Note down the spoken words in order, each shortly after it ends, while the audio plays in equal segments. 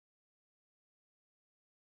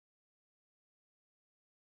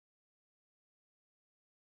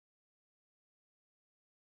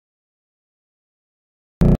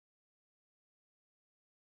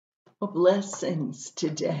Well, blessings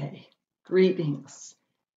today. Greetings.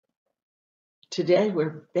 Today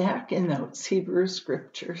we're back in those Hebrew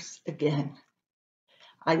scriptures again.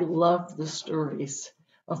 I love the stories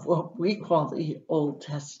of what we call the Old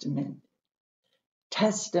Testament.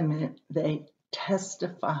 They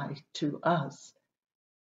testify to us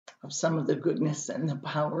of some of the goodness and the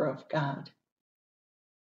power of God.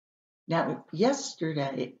 Now,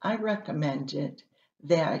 yesterday I recommended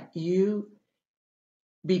that you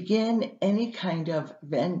begin any kind of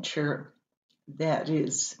venture that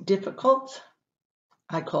is difficult.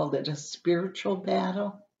 I called it a spiritual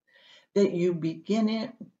battle, that you begin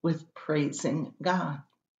it with praising God.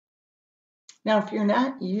 Now, if you're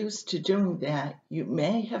not used to doing that, you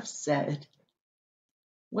may have said,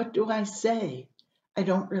 what do I say? I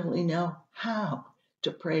don't really know how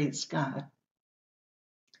to praise God.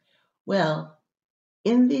 Well,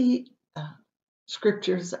 in the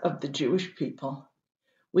scriptures of the Jewish people,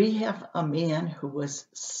 we have a man who was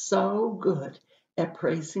so good at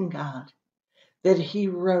praising God that he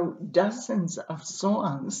wrote dozens of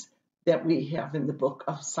songs that we have in the book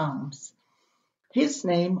of Psalms. His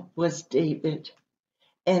name was David.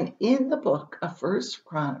 And in the book of First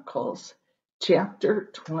Chronicles, chapter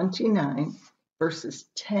 29, verses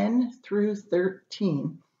 10 through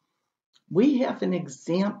 13, we have an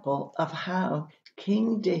example of how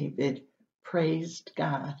King David praised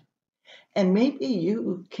God. And maybe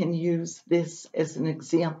you can use this as an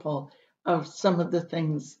example of some of the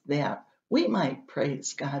things that we might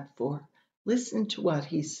praise God for. Listen to what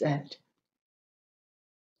he said.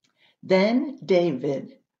 Then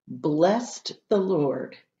David blessed the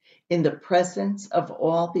Lord in the presence of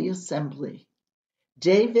all the assembly.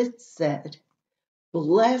 David said,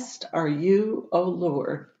 "Blessed are you, O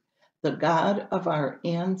Lord, the God of our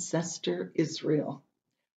ancestor Israel,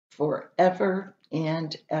 forever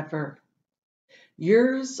and ever.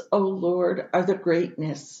 Yours, O Lord, are the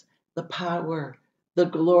greatness, the power, the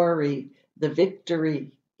glory, the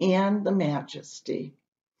victory, and the majesty.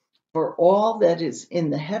 For all that is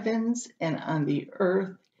in the heavens and on the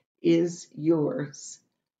earth is yours.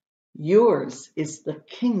 Yours is the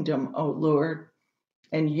kingdom, O Lord,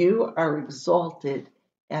 and you are exalted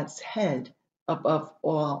as head above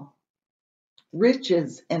all.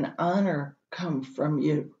 Riches and honor come from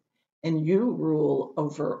you, and you rule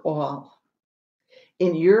over all.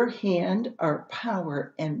 In your hand are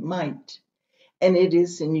power and might, and it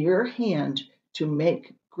is in your hand to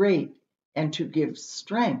make great and to give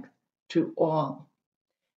strength to all.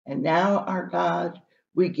 And now, our God,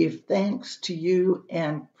 we give thanks to you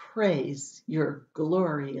and praise your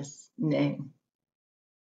glorious name."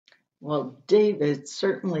 Well, David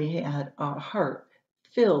certainly had a heart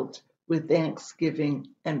filled with thanksgiving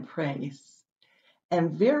and praise.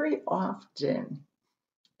 And very often,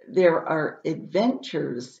 there are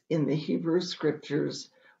adventures in the Hebrew scriptures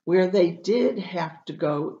where they did have to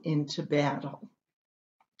go into battle.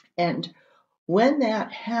 And when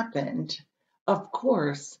that happened, of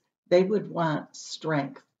course, they would want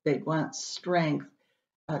strength. They'd want strength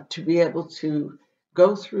to be able to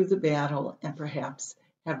go through the battle and perhaps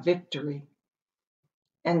have victory.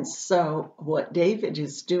 And so what David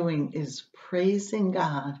is doing is praising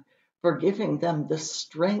God for giving them the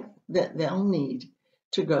strength that they'll need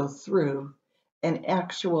to go through an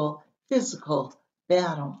actual physical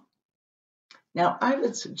battle. Now, I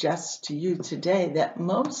would suggest to you today that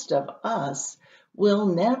most of us will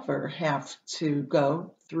never have to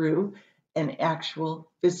go through an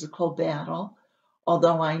actual physical battle,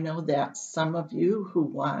 although I know that some of you who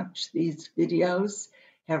watch these videos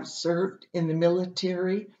have served in the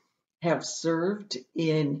military, have served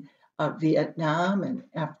in Vietnam and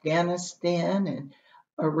Afghanistan and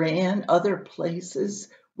Iran, other places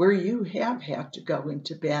where you have had to go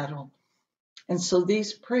into battle. And so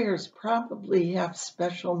these prayers probably have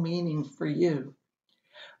special meaning for you.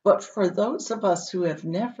 But for those of us who have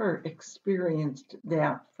never experienced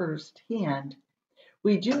that firsthand,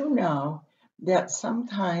 we do know that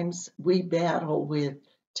sometimes we battle with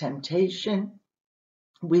temptation,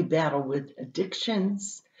 we battle with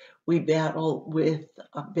addictions, we battle with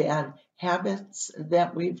bad habits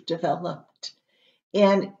that we've developed.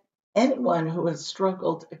 And anyone who has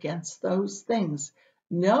struggled against those things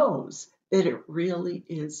knows that it really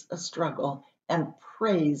is a struggle, and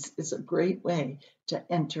praise is a great way to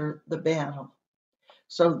enter the battle.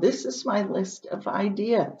 So this is my list of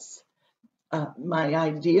ideas, my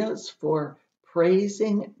ideas for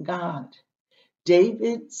praising God.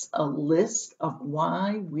 David's a list of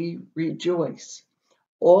why we rejoice.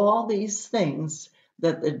 All these things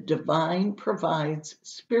that the divine provides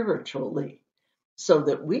spiritually, so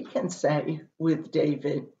that we can say with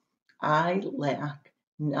David, I lack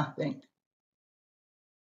nothing.